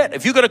bad debt.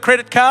 If you've got a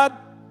credit card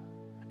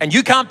and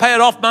you can't pay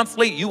it off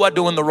monthly, you are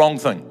doing the wrong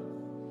thing.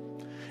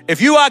 If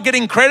you are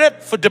getting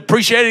credit for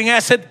depreciating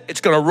asset,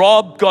 it's going to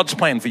rob God's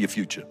plan for your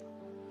future.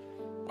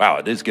 Wow,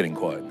 it is getting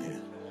quiet in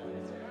here.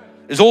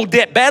 Is all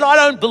debt bad? I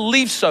don't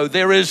believe so.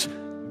 There is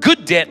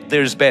good debt,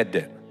 there is bad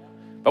debt.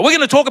 But we're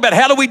going to talk about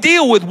how do we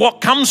deal with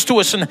what comes to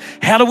us and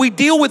how do we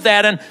deal with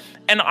that.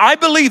 And I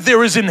believe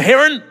there is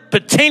inherent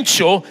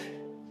potential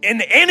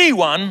in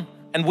anyone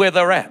and where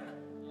they're at.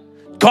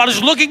 God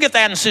is looking at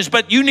that and says,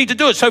 but you need to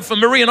do it. So for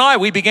Marie and I,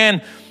 we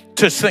began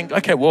to think,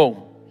 okay,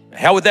 well,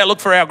 how would that look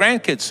for our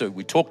grandkids? So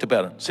we talked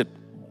about it and said,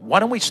 why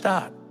don't we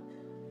start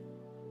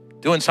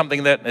doing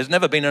something that has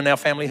never been in our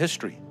family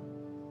history?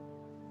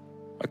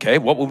 Okay,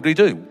 what would we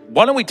do?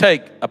 Why don't we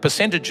take a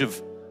percentage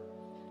of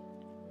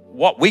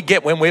what we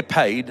get when we're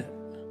paid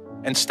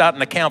and start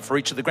an account for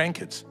each of the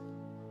grandkids?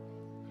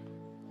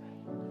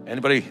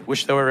 Anybody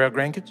wish they were our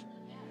grandkids?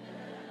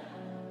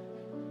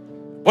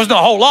 Wasn't a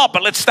whole lot,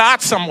 but let's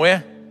start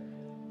somewhere.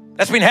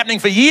 That's been happening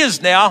for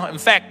years now. In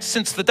fact,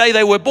 since the day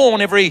they were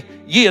born, every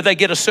year they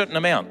get a certain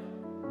amount.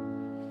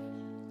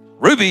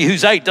 Ruby,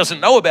 who's 8,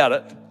 doesn't know about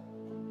it,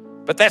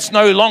 but that's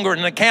no longer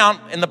an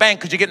account in the bank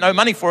because you get no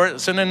money for it.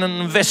 It's in an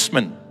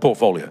investment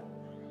portfolio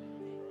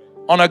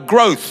on a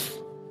growth,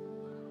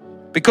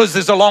 because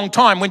there's a long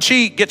time. When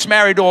she gets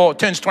married or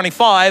turns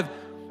 25,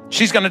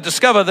 she's going to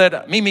discover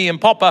that Mimi and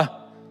Papa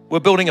were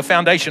building a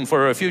foundation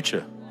for her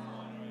future.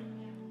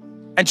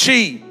 And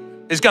she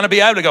is going to be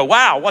able to go,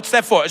 wow, what's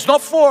that for? It's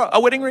not for a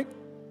wedding ring.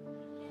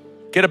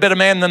 Get a better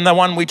man than the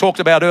one we talked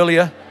about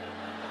earlier.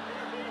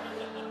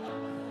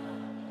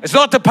 It's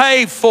not to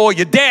pay for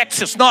your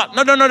debts. It's not,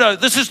 no.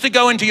 This is to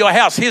go into your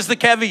house. Here's the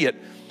caveat.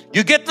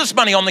 You get this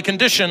money on the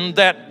condition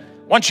that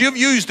once you've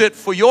used it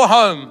for your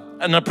home,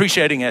 an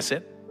appreciating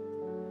asset,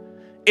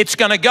 it's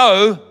going to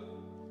go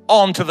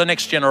on to the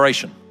next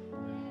generation.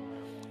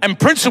 And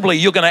principally,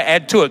 you're going to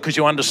add to it because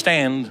you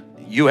understand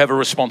you have a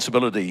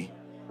responsibility.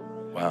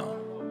 Wow.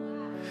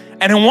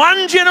 And in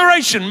one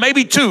generation,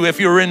 maybe 2, if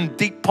you're in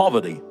deep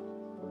poverty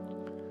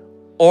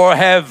or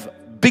have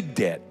big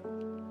debt,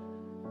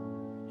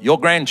 your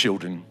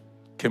grandchildren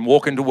can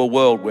walk into a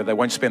world where they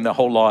won't spend their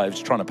whole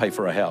lives trying to pay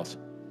for a house.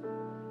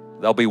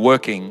 They'll be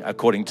working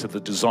according to the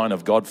design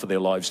of God for their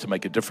lives to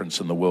make a difference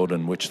in the world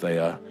in which they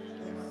are.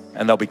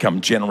 And they'll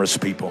become generous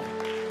people.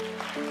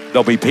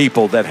 There'll be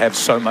people that have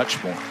so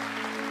much more.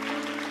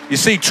 You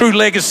see, true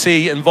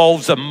legacy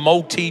involves a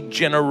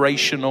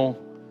multi-generational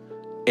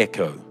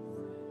echo.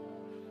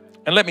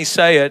 And let me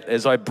say it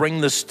as I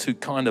bring this to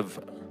kind of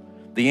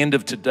the end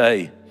of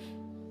today.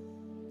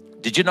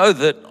 Did you know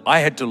that I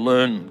had to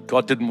learn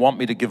God didn't want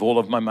me to give all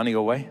of my money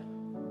away?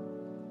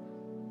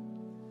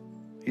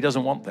 He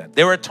doesn't want that.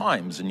 There are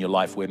times in your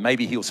life where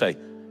maybe he'll say,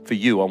 for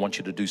you, I want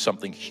you to do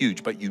something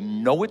huge, but you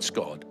know it's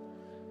God.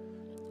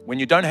 When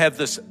you don't have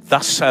this,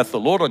 thus saith the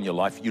Lord on your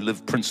life, you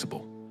live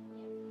principle.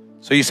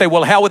 So you say,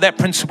 well, how would that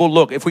principle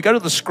look? If we go to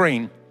the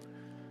screen,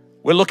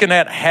 we're looking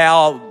at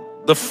how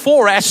the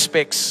 4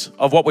 aspects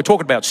of what we're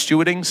talking about,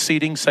 stewarding,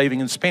 seeding,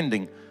 saving, and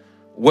spending,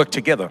 work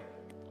together.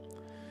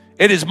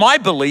 It is my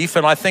belief,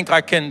 and I think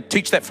I can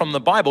teach that from the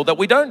Bible, that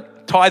we don't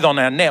tithe on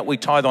our net, we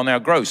tithe on our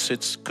gross.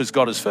 It's because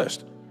God is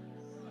first.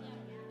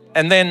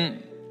 And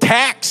then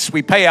tax,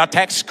 we pay our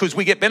tax because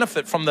we get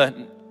benefit from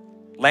the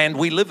land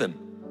we live in.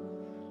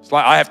 It's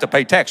like, I have to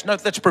pay tax. No,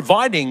 that's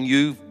providing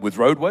you with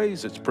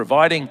roadways. It's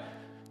providing,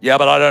 yeah,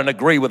 but I don't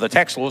agree with the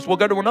tax laws. Well,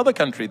 go to another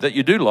country that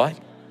you do like.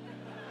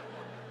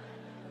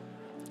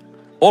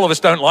 All of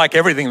us don't like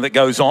everything that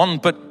goes on,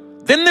 but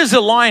then there's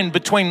a line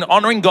between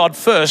honoring God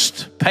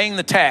first, paying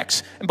the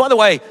tax. And by the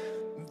way,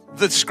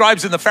 the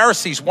scribes and the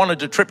Pharisees wanted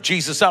to trip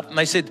Jesus up, and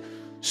they said,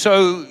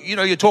 so,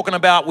 you're talking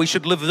about we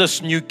should live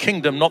this new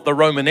kingdom, not the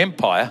Roman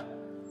Empire.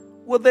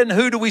 Well, then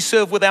who do we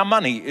serve with our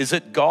money? Is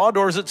it God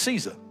or is it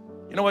Caesar?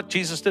 You know what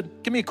Jesus did?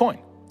 Give me a coin.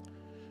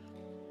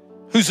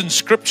 Whose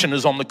inscription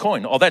is on the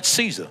coin? Oh, that's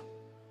Caesar.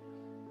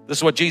 This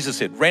is what Jesus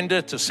said.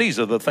 Render to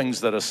Caesar the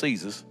things that are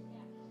Caesar's.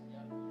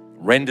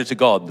 Render to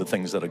God the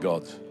things that are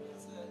God's.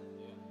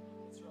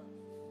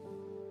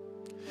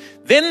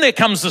 Then there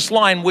comes this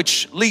line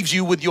which leaves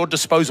you with your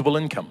disposable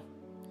income.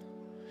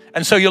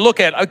 And so you look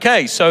at,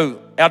 okay,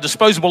 so our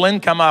disposable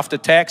income after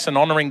tax and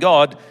honoring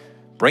God,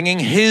 bringing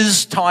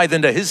his tithe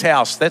into his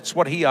house, that's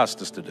what he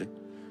asked us to do,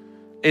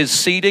 is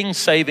seeding,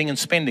 saving, and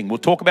spending. We'll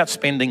talk about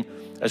spending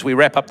as we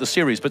wrap up the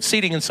series, but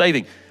seeding and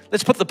saving,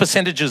 let's put the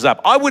percentages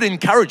up. I would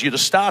encourage you to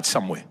start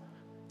somewhere.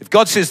 If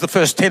God says the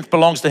first 10th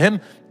belongs to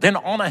him, then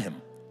honor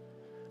him.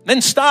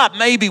 Then start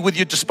maybe with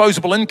your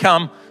disposable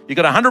income. You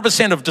got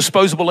 100% of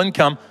disposable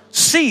income,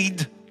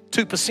 seed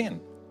 2%.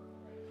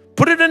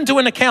 Put it into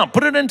an account,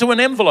 put it into an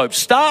envelope,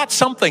 start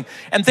something,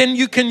 and then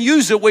you can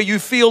use it where you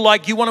feel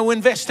like you want to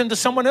invest into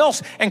someone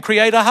else and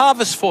create a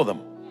harvest for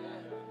them.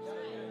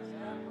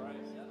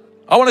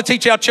 I want to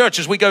teach our church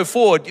as we go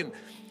forward.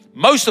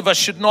 Most of us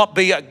should not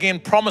be, again,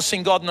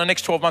 promising God in the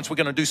next 12 months we're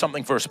going to do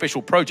something for a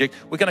special project.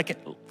 We're going to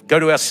go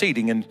to our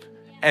seeding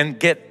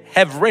and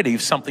have ready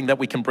something that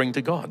we can bring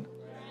to God.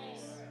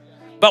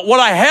 But what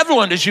I have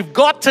learned is you've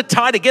got to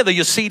tie together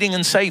your seeding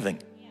and saving.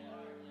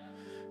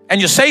 And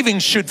your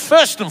savings should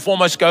first and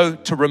foremost go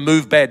to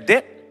remove bad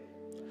debt.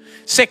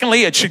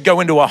 Secondly, it should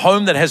go into a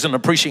home that has an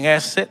appreciating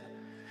asset.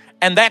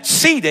 And that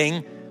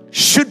seeding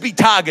should be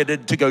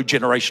targeted to go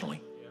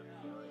generationally.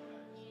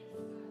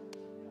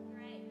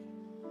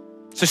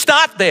 So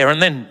start there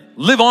and then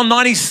live on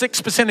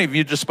 96% of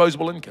your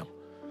disposable income.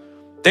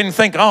 Then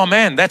think, oh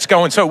man, that's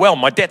going so well.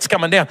 My debt's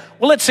coming down.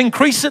 Well, let's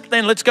increase it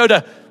then. Let's go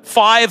to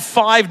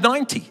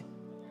 5,590.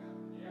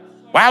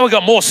 Wow, we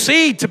got more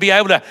seed to be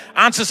able to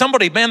answer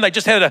somebody. Man, they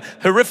just had a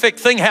horrific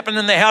thing happen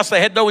in their house. They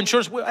had no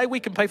insurance. Well, hey,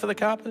 we can pay for the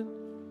carpet.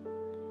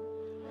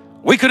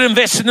 We could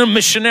invest in the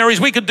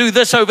missionaries. We could do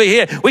this over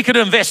here. We could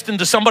invest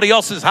into somebody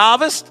else's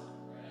harvest.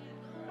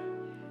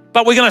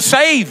 But we're going to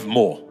save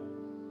more.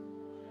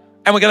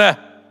 And we're going to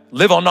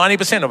live on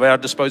 90% of our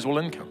disposable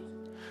income.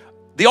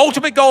 The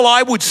ultimate goal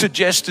I would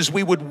suggest is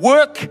we would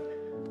work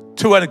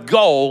to a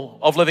goal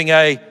of living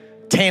a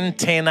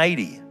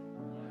 10-10-80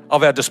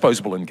 of our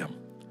disposable income.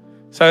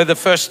 So the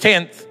first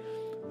 10th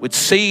with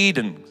seed,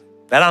 and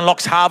that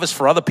unlocks harvest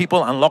for other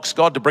people, unlocks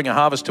God to bring a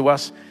harvest to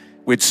us.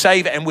 We'd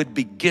save and we'd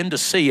begin to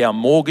see our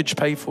mortgage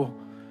paid for.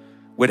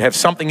 We'd have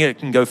something that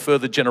can go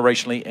further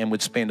generationally, and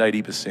we'd spend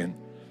 80%.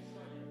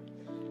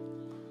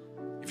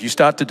 If you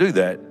start to do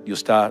that, you'll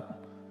start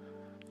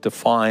to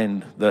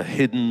find the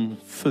hidden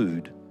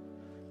food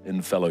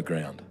in fallow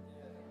ground.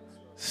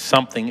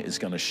 Something is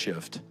going to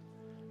shift.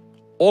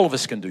 All of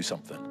us can do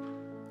something.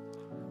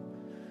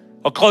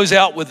 I'll close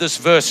out with this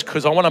verse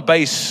because I want to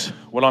base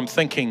what I'm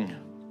thinking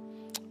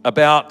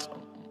about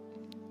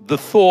the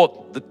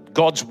thought that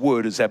God's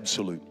word is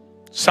absolute.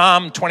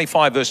 Psalm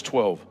 25 verse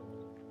 12.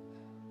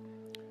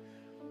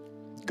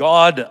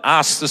 God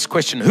asks this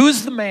question, who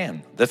is the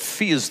man that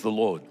fears the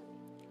Lord?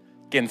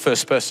 Again,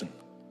 first person.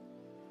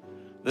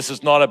 This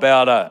is not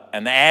about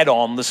an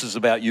add-on. This is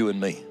about you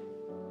and me.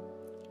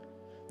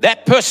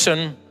 That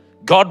person,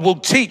 God will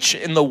teach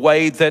in the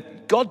way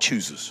that God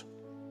chooses.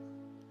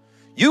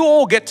 You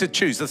all get to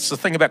choose. That's the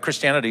thing about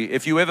Christianity.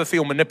 If you ever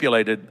feel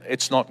manipulated,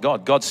 it's not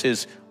God. God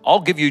says,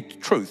 I'll give you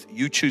truth.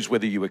 You choose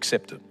whether you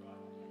accept it.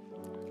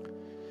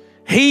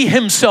 He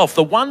himself,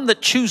 the one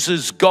that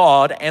chooses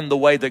God and the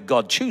way that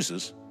God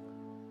chooses,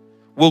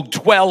 will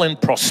dwell in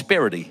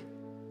prosperity.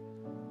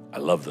 I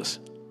love this.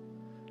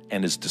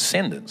 And his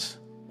descendants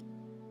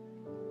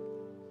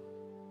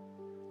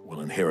will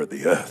inherit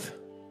the earth.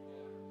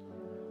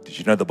 Did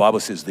you know the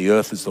Bible says the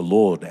earth is the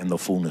Lord and the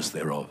fullness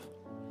thereof?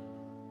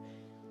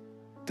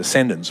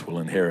 Descendants will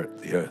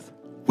inherit the earth.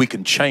 We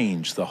can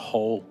change the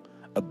whole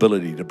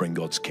ability to bring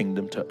God's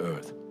kingdom to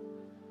earth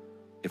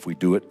if we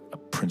do it a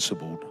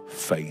principled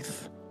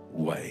faith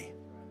way.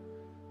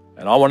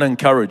 And I want to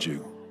encourage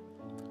you.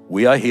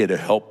 We are here to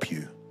help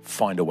you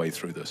find a way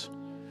through this.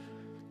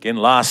 Again,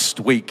 last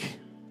week,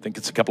 I think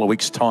it's a couple of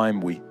weeks' time,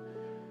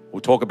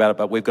 we'll talk about it,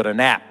 but we've got an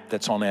app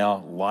that's on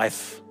our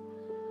Life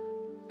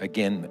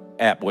Again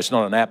app. Well, it's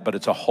not an app, but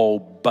it's a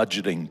whole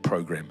budgeting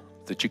program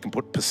that you can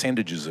put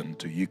percentages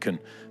into. You can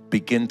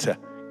begin to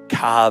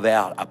carve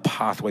out a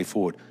pathway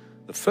forward.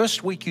 The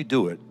first week you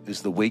do it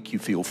is the week you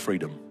feel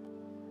freedom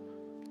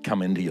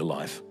come into your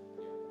life.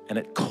 And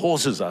it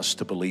causes us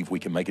to believe we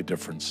can make a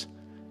difference,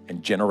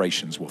 and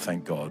generations will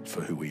thank God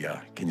for who we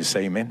are. Can you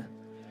say amen?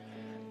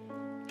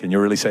 Can you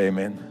really say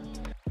amen?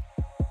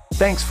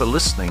 Thanks for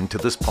listening to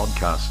this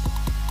podcast.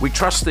 We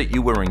trust that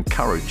you were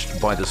encouraged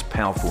by this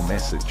powerful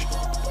message.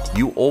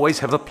 You always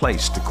have a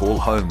place to call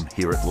home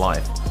here at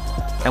Life,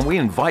 and we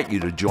invite you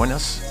to join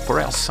us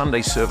for our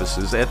Sunday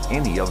services at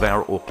any of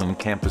our Auckland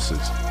campuses.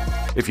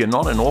 If you're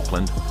not in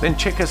Auckland, then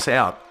check us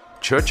out,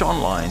 church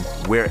online,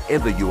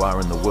 wherever you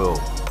are in the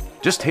world.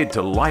 Just head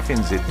to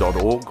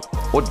lifenz.org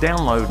or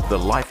download the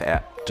Life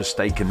app to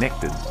stay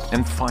connected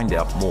and find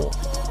out more.